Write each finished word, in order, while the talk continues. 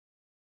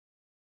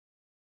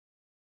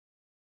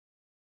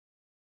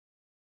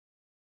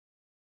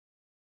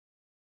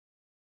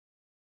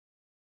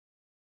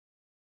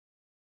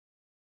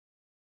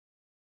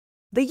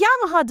The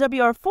Yamaha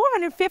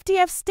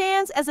Wr450F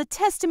stands as a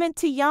testament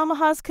to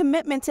Yamaha's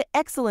commitment to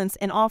excellence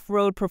in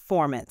off-road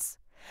performance.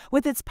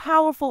 With its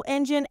powerful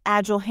engine,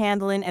 agile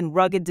handling, and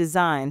rugged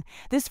design,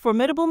 this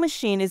formidable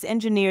machine is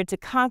engineered to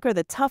conquer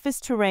the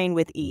toughest terrain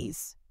with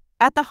ease.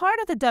 At the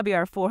heart of the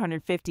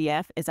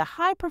Wr450F is a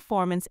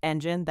high-performance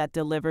engine that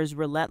delivers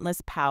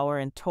relentless power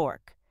and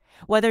torque.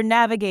 Whether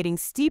navigating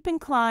steep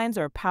inclines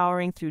or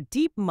powering through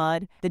deep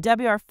mud, the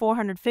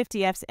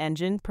Wr450F's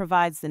engine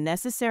provides the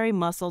necessary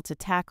muscle to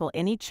tackle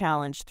any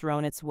challenge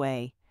thrown its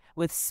way.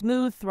 With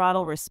smooth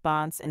throttle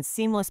response and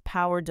seamless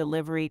power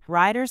delivery,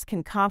 riders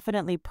can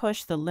confidently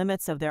push the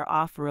limits of their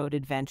off-road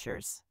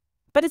adventures.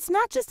 But it's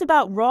not just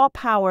about raw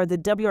power. The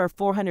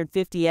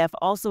Wr450F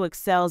also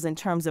excels in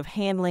terms of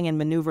handling and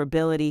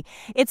maneuverability.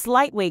 Its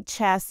lightweight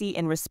chassis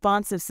and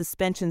responsive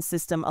suspension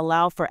system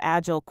allow for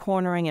agile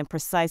cornering and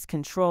precise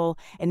control,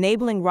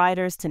 enabling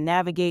riders to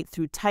navigate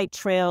through tight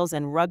trails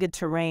and rugged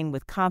terrain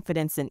with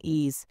confidence and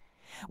ease.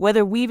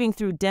 Whether weaving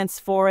through dense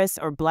forests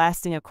or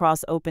blasting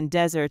across open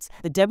deserts,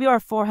 the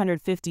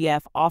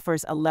Wr450F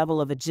offers a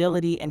level of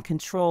agility and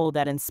control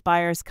that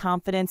inspires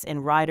confidence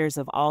in riders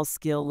of all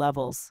skill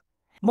levels.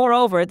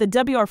 Moreover, the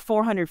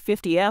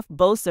Wr450F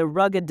boasts a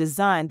rugged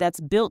design that's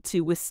built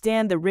to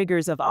withstand the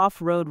rigors of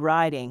off-road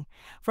riding.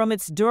 From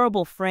its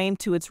durable frame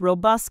to its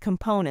robust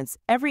components,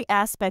 every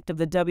aspect of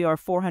the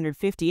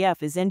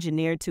Wr450F is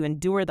engineered to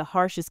endure the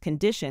harshest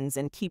conditions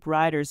and keep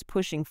riders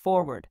pushing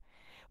forward.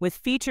 With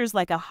features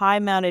like a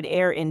high-mounted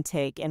air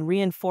intake and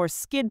reinforced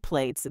skid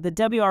plates, the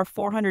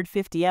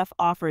Wr450F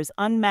offers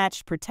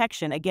unmatched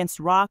protection against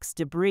rocks,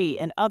 debris,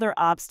 and other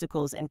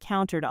obstacles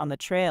encountered on the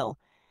trail.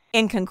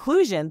 In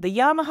conclusion, the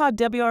Yamaha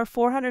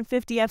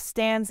Wr450F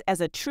stands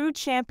as a true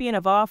champion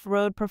of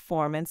off-road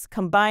performance,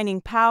 combining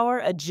power,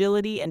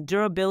 agility, and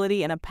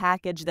durability in a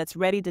package that's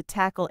ready to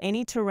tackle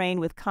any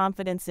terrain with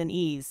confidence and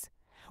ease.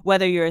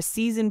 Whether you're a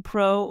seasoned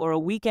pro or a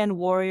weekend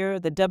warrior,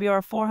 the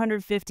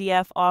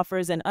Wr450F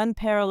offers an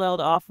unparalleled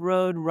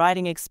off-road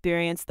riding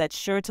experience that's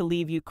sure to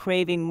leave you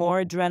craving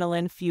more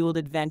adrenaline-fueled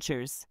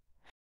adventures.